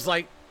that was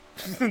like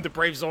the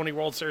Braves' only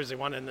World Series they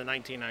won in the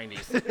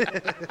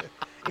 1990s.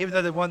 Even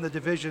though they won the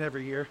division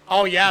every year.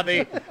 Oh, yeah,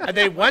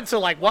 they went to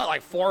like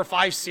 4 or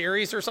 5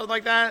 series or something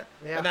like that?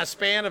 Yeah. In that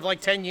span of like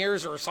 10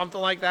 years or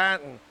something like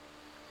that.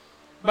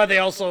 But they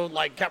also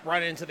like kept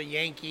running into the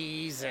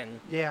Yankees and,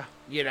 Yeah.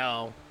 you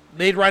know,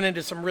 they'd run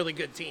into some really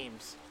good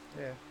teams.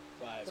 Yeah.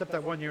 Except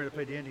that one year they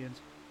played the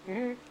Indians.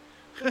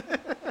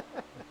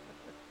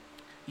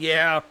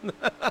 Yeah.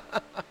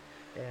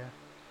 Yeah.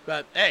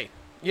 But, hey,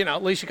 you know,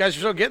 at least you guys are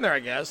still getting there, I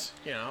guess,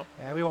 you know.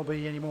 Yeah, we won't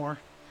be anymore.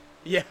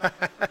 Yeah.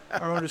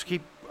 Our owners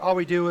all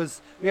we do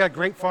is, we got a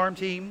great farm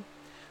team.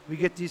 We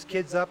get these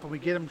kids up and we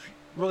get them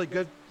really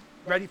good,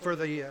 ready for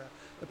the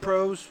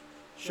pros,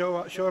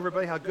 show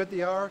everybody how good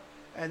they are,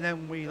 and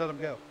then we let them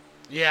go.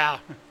 Yeah.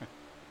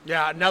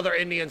 Yeah, another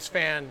Indians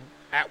fan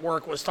at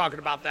work was talking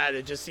about that.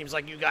 It just seems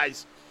like you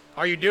guys,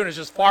 all you're doing is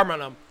just farming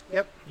them.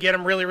 Yep. Get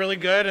them really, really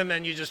good, and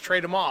then you just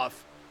trade them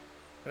off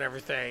and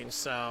everything.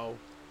 So,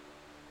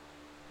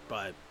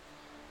 but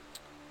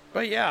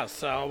yeah,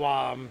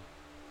 so,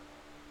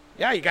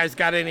 yeah, you guys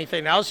got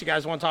anything else? You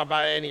guys want to talk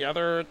about any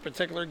other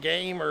particular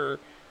game or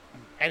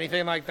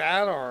anything like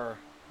that? Or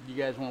You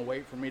guys want to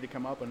wait for me to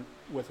come up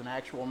with an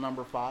actual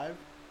number 5?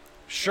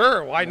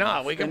 sure, why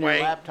not? We Spin can your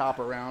wait. laptop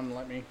around and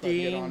let me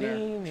get on there.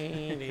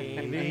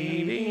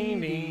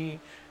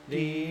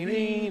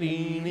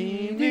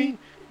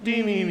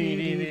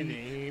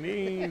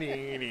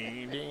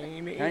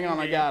 Hang on,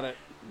 I got it.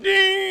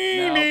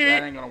 No,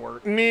 that ain't gonna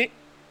work. Me.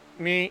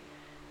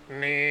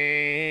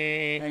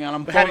 Hang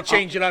on, I had to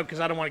change it up because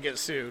I don't want to get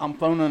sued. I'm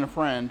phoning a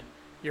friend.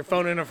 You're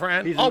phoning a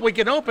friend? He's Oh, a- we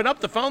can open up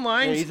the phone Yeah,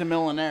 lines. he's a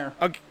millionaire.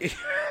 Okay.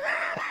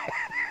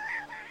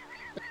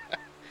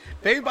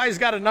 If anybody's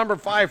got a number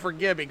 5 for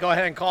Gibby, go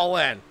ahead and call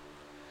in.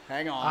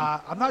 Hang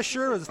on. I'm not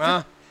sure. It was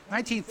Huh?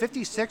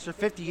 1956 or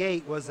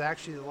 58 was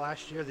actually the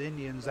last year the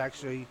Indians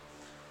actually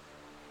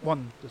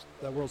won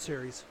the World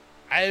Series.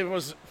 I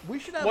was. we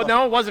should have Well, a,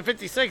 no, it wasn't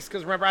 56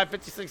 because remember I had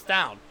 56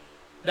 down.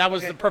 That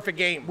was the perfect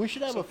game. we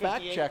should have So a fact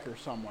 58. checker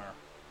somewhere.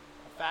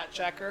 Fat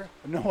checker.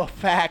 No, a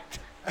fact.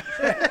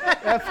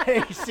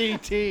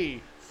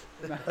 F-A-C-T.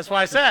 That's what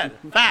I said.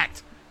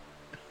 Fact.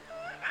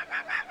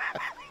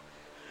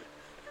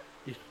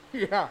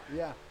 Yeah.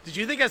 Did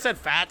you think I said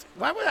fat?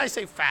 Why would I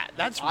say fat?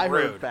 That's I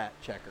rude. heard fat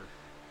checker.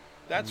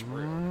 That's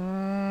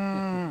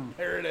rude.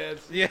 There it is.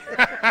 Yeah.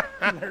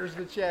 There's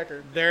the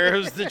checker.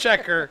 There's the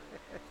checker.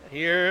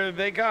 Here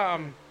they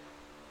come.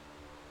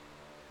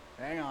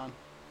 Hang on.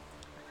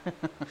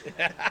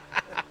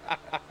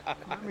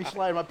 Let me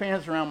slide my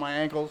pants around my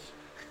ankles.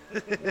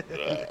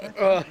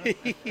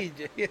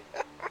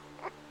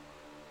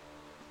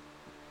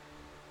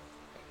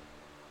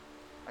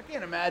 I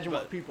can't imagine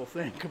what people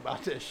think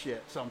about this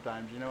shit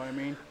sometimes, you know what I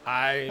mean?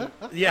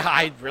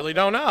 I really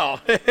don't know.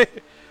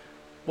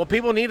 Well,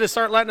 people need to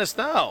start letting us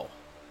know,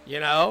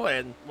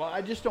 and Well,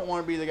 I just don't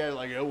want to be the guy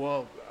like, oh,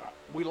 well,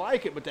 we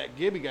like it, but that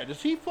Gibby guy,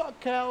 does he fuck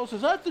cows?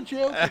 Is that the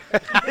joke?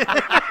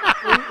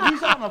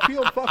 He's out in the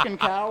field fucking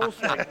cows?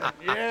 Like,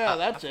 yeah,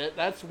 that's it.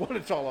 That's what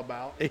it's all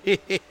about.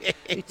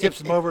 He tips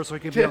them over so he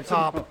can be on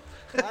top.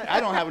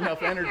 I don't have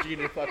enough energy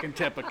to fucking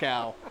tip a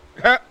cow.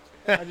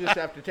 I just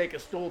have to take a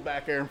stool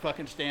back there and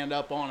fucking stand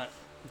up on it.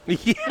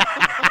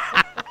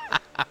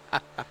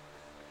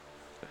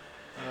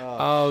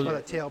 So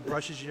that tail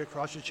brushes you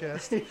across your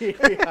chest.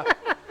 Yeah.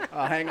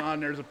 Hang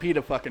on, there's a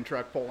PETA fucking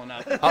truck pulling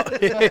up.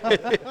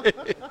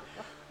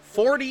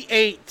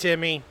 48,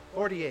 Timmy.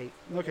 48.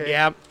 Okay.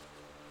 Yep.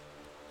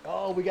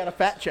 Oh, we got a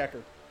fat checker.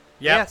 Yep.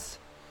 Yes.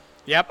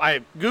 Yep. I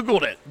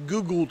Googled it.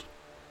 Google.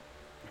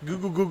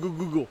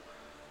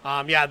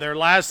 Yeah, their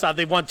last,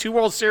 they've won 2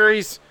 World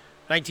Series,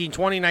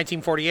 1920,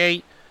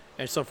 1948.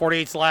 And so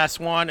 48's the last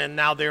one. And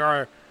now they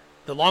are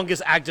the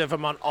longest active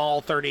among all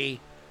 30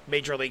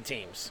 Major League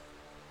teams.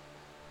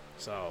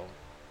 So,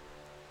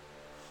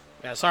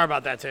 yeah, sorry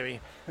about that, Timmy.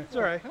 It's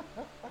all right.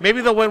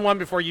 Maybe they'll win one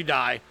before you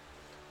die.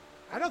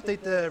 I don't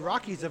think the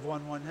Rockies have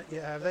won one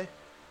yet, have they?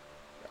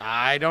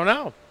 I don't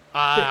know.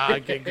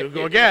 I can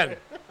Google again.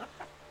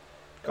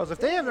 Because if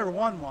they have never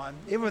won one,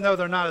 even though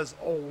they're not as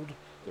old,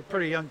 they're a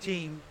pretty young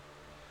team,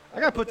 I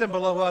got to put them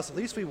below us. At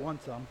least we won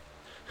some.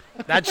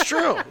 That's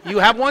true. You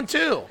have won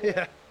 2.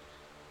 Yeah.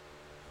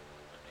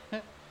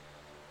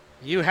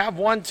 You have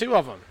won 2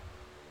 of them.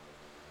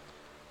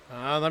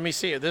 Let me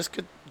see. This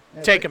could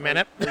take a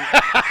minute.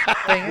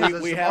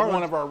 We have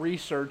one of our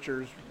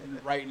researchers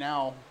right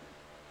now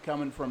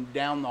coming from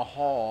down the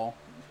hall.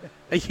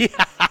 Yeah.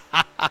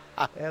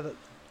 Yeah, the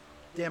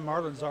damn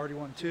Marlins already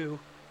won 2.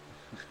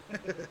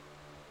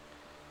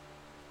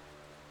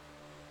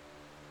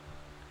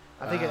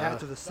 I think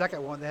after the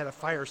second one, they had a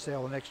fire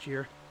sale the next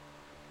year.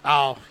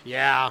 Oh,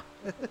 yeah.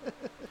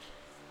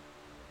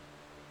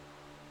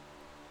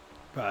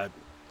 But,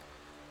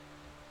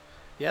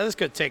 yeah, this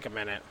could take a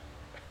minute.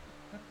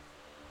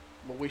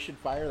 But we should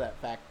fire that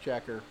fact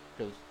checker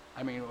because,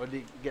 I mean, would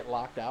he get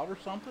locked out or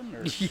something?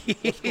 Or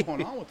what's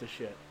going on with this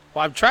shit?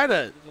 Well, I'm trying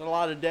to. There's a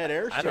lot of dead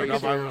air I don't know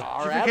space if here. I'm-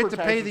 Our Did you forget to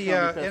pay advertisers the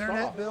gonna be pissed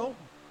internet off. bill?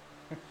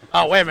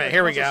 Oh, wait a minute.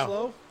 Here we Also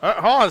go. slow?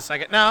 Hold on a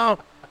second. No.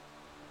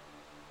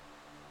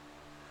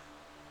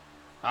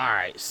 All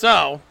right.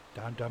 So,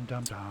 Dum, dum,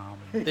 dum, dum.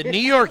 the New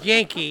York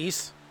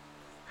Yankees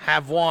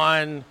have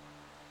won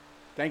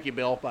Thank you,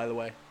 Bill, by the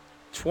way.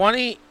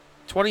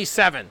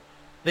 27.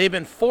 They've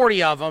been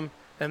 40 of them,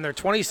 and they're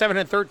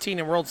 27-13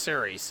 in World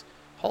Series.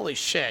 Holy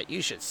shit.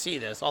 You should see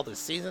this. All the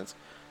seasons.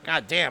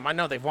 God damn. I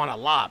know they've won a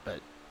lot,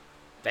 but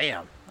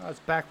damn. That's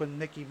back when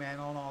Mickey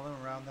Mantle and all them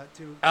around that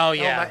too. Oh, All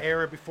yeah. that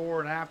era before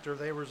and after,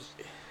 they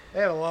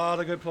had a lot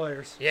of good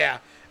players. Yeah,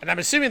 and I'm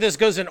assuming this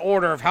goes in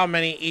order of how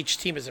many each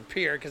team has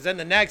appeared, because then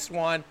the next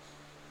one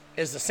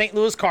is the St.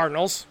 Louis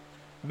Cardinals,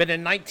 been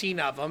in 19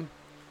 of them,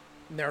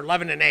 and they're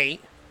 11-8.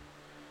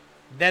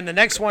 Then the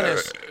next one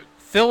is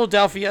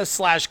Philadelphia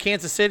 /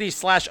 Kansas City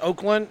 /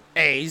 Oakland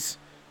A's,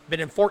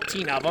 been in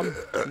 14 of them,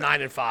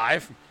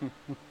 9-5.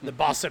 The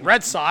Boston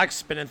Red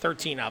Sox, been in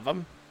 13 of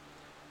them,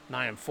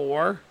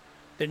 9-4.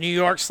 The New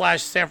York / San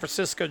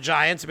Francisco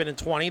Giants, been in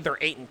 20, they're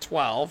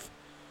 8-12.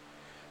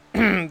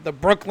 The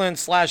Brooklyn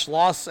 /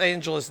 Los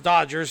Angeles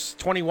Dodgers,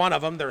 21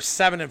 of them. They're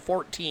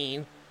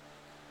 7-14.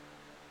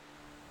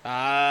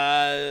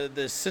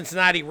 The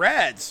Cincinnati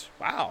Reds,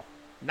 wow,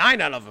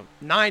 9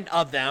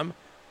 of them.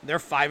 They're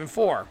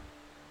 5-4,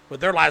 with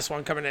their last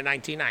one coming in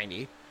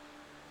 1990.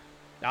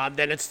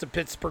 Then it's the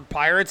Pittsburgh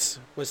Pirates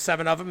with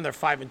 7 of them. They're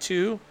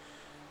 5-2.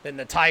 Then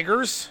the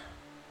Tigers,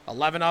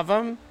 11 of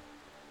them,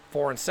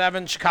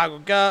 4-7.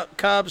 Chicago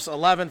Cubs,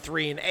 11,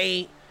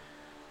 3-8.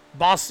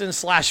 Boston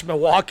 /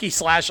 Milwaukee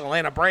 /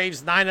 Atlanta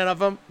Braves, 9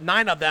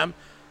 of them.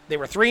 They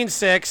were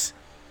 3-6.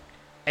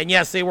 And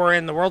yes, they were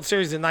in the World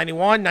Series in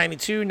 91,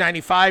 92,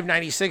 95,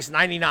 96,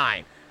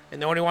 99.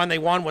 And the only one they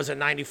won was in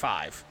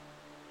 95.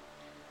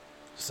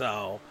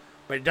 So,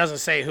 but it doesn't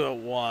say who it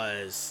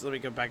was. Let me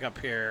go back up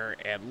here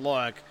and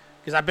look.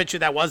 Because I bet you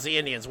that was the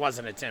Indians,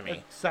 wasn't it, Timmy?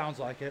 It sounds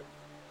like it.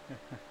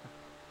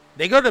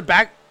 They go to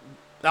back.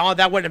 Oh,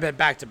 that wouldn't have been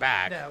back to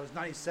back. No, it was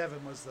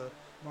 97 was the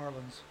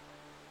Marlins.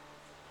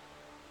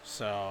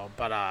 So,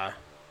 but, hold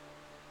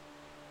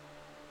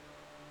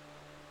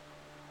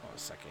on a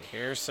second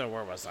here. So,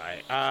 where was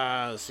I?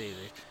 Let's see.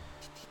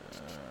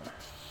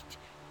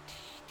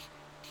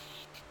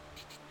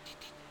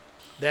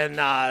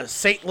 Then,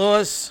 St.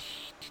 Louis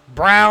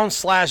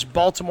Browns /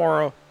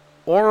 Baltimore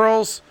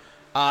Orioles,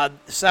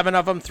 7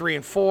 of them,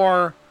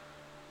 3-4.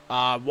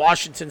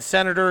 Washington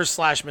Senators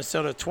 /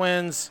 Minnesota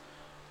Twins,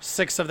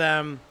 6 of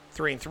them,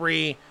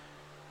 3-3.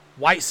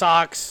 White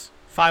Sox,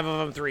 5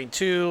 of them,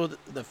 3-2.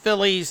 The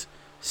Phillies,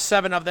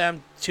 7 of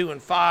them,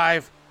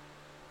 2-5.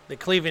 The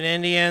Cleveland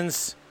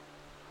Indians,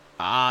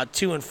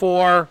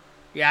 2-4.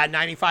 Yeah,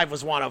 95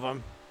 was one of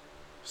them.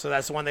 So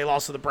that's the one they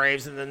lost to the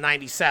Braves, and then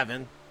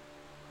 97.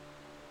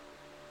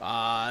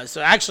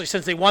 So actually,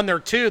 since they won their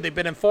 2, they've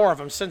been in 4 of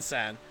them since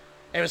then.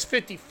 It was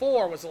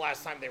 54 was the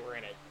last time they were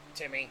in it,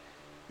 Timmy.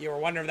 You were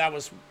wondering if that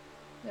was...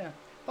 Yeah.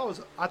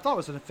 I thought it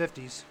was in the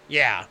 50s.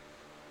 Yeah.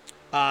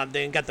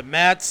 Then got the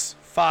Mets,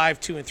 5,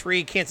 2, and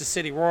 3. Kansas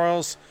City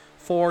Royals,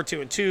 4,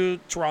 2, and 2.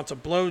 Toronto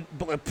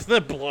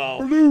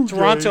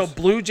Toronto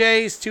Blue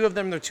Jays, 2 of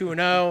them, they're 2 and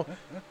 0.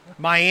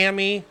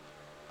 Miami,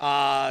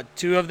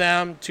 2 of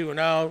them, 2 and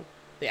 0.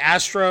 The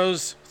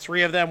Astros,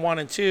 3 of them, 1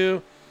 and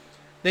 2.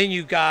 Then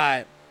you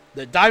got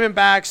the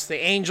Diamondbacks, the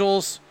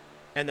Angels,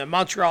 and the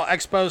Montreal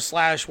Expos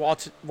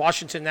 /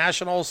 Washington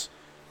Nationals,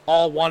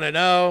 all 1 and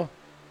 0.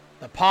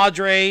 The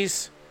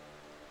Padres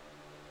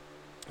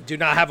do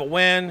not have a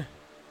win.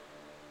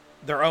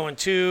 They're 0 and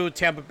 2.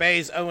 Tampa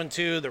Bay's 0 and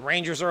 2. The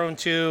Rangers are 0 and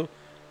 2.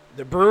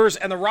 The Brewers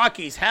and the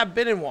Rockies have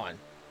been in 1.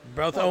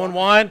 Both 0 and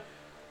 1.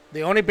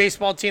 The only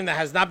baseball team that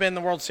has not been in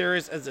the World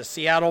Series is the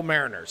Seattle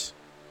Mariners.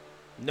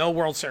 No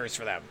World Series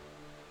for them.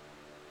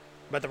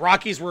 But the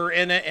Rockies were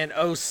in it in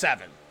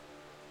 07.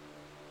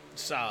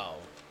 So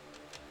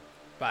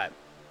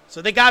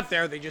they got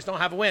there. They just don't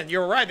have a win.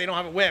 You're right. They don't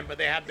have a win, but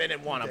they have been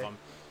in 1 of them.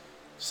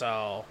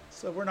 So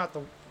we're not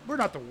the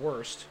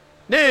worst.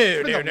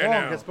 No.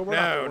 Longest, but we're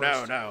not the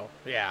worst. No.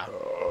 Yeah.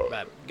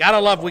 But gotta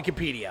love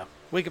Wikipedia.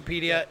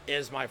 Wikipedia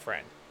is my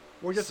friend.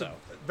 We're just a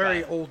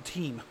very old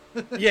team.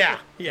 Yeah,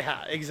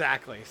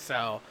 exactly.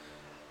 So,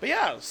 but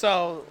yeah,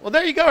 well,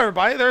 there you go,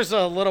 everybody. There's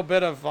a little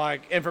bit of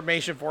like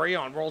information for you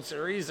on World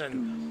Series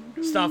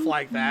and stuff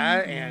like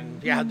that.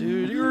 And yeah,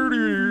 you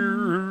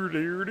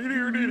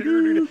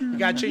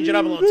gotta change it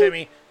up a little,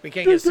 Timmy. We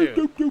can't get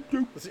sued.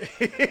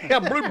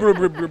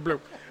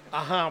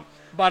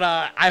 But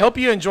I hope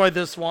you enjoyed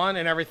this one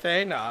and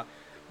everything.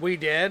 We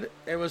did.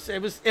 It was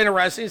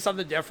interesting,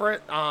 something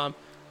different.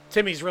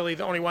 Timmy's really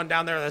the only one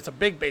down there that's a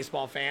big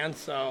baseball fan.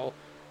 So,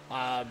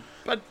 but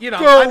you know,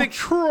 I think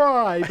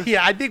Tribe.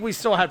 Yeah, I think we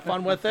still had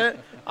fun with it.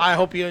 I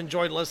hope you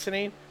enjoyed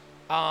listening.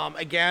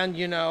 Again,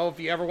 you know, if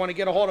you ever want to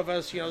get a hold of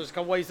us, you know, there's a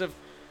couple ways of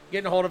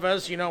getting a hold of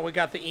us. You know, we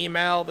got the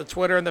email, the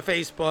Twitter, and the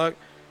Facebook.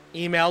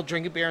 Email,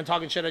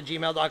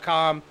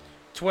 drinkingbeerandtalkingshit@gmail.com.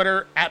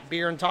 Twitter,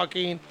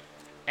 @beerandtalking.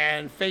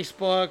 And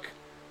Facebook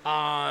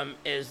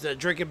is the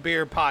Drinking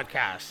Beer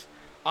Podcast.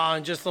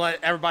 Just to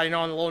let everybody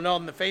know on the little note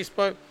on the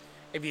Facebook,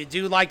 if you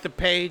do like the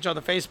page on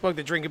the Facebook,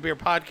 the Drinking Beer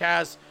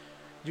Podcast,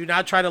 do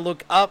not try to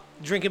look up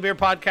Drinking Beer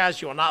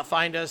Podcast. You will not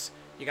find us.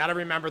 You got to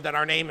remember that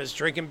our name is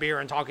Drinking Beer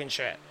and Talking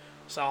Shit.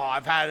 So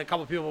I've had a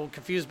couple people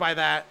confused by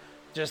that,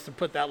 just to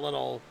put that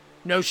little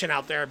notion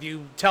out there. If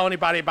you tell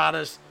anybody about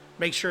us,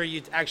 make sure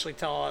you actually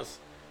tell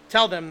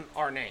them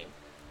our name.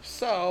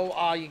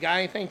 So, you got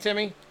anything,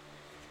 Timmy?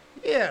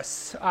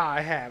 Yes,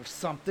 I have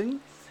something.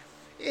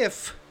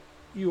 If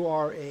you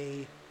are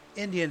a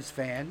Indians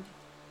fan,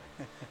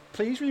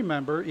 please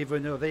remember,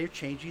 even though they're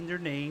changing their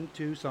name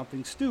to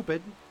something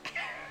stupid,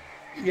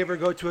 you ever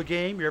go to a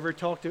game, you ever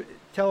talk to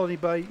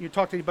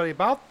anybody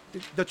about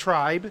the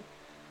tribe,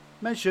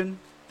 mention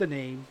the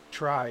name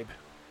Tribe.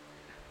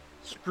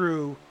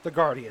 Screw the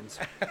Guardians.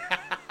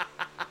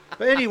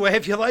 But anyway,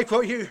 if you like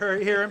what you're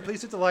hearing,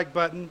 please hit the like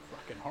button.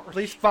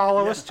 Please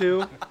follow us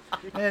too.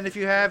 And if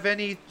you have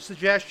any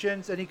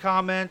suggestions, any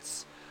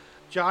comments,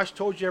 Josh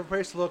told you every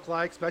place to look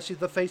like, especially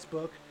the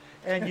Facebook,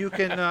 and you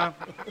can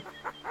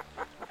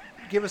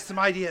give us some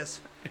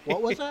ideas.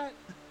 What was that?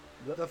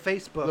 The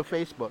Facebook. The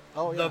Facebook.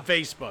 Oh, yeah. The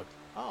Facebook.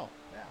 Oh,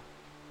 yeah.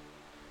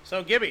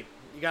 So, Gibby,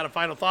 you got a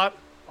final thought?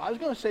 I was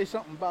going to say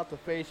something about the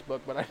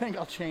Facebook, but I think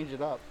I'll change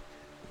it up.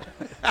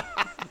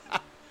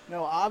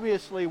 No,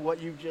 obviously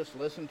what you've just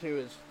listened to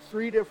is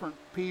 3 different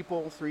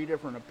people, 3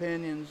 different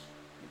opinions,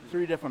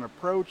 3 different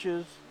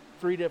approaches,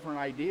 3 different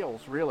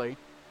ideals, really.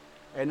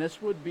 And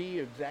this would be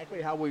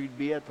exactly how we'd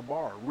be at the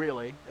bar,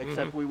 really,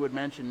 except we would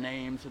mention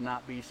names and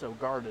not be so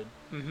guarded.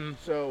 Mm-hmm.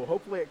 So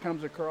hopefully it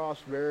comes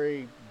across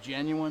very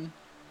genuine.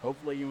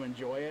 Hopefully you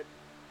enjoy it.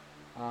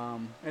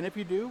 And if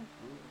you do,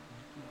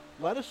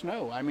 let us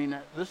know. I mean,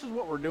 this is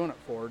what we're doing it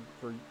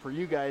for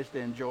you guys to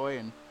enjoy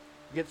and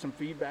get some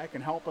feedback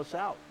and help us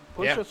out.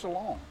 Push us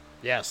along.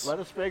 Yes. Let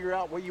us figure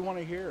out what you want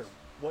to hear,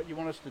 what you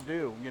want us to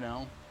do, you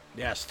know.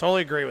 Yes,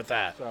 totally agree with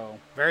that. So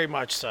very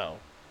much so.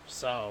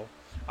 So,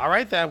 all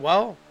right then.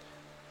 Well,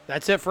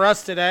 that's it for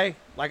us today.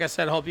 Like I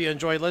said, hope you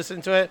enjoyed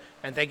listening to it,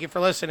 and thank you for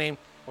listening.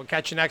 We'll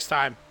catch you next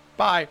time.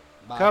 Bye.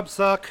 Cubs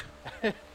suck.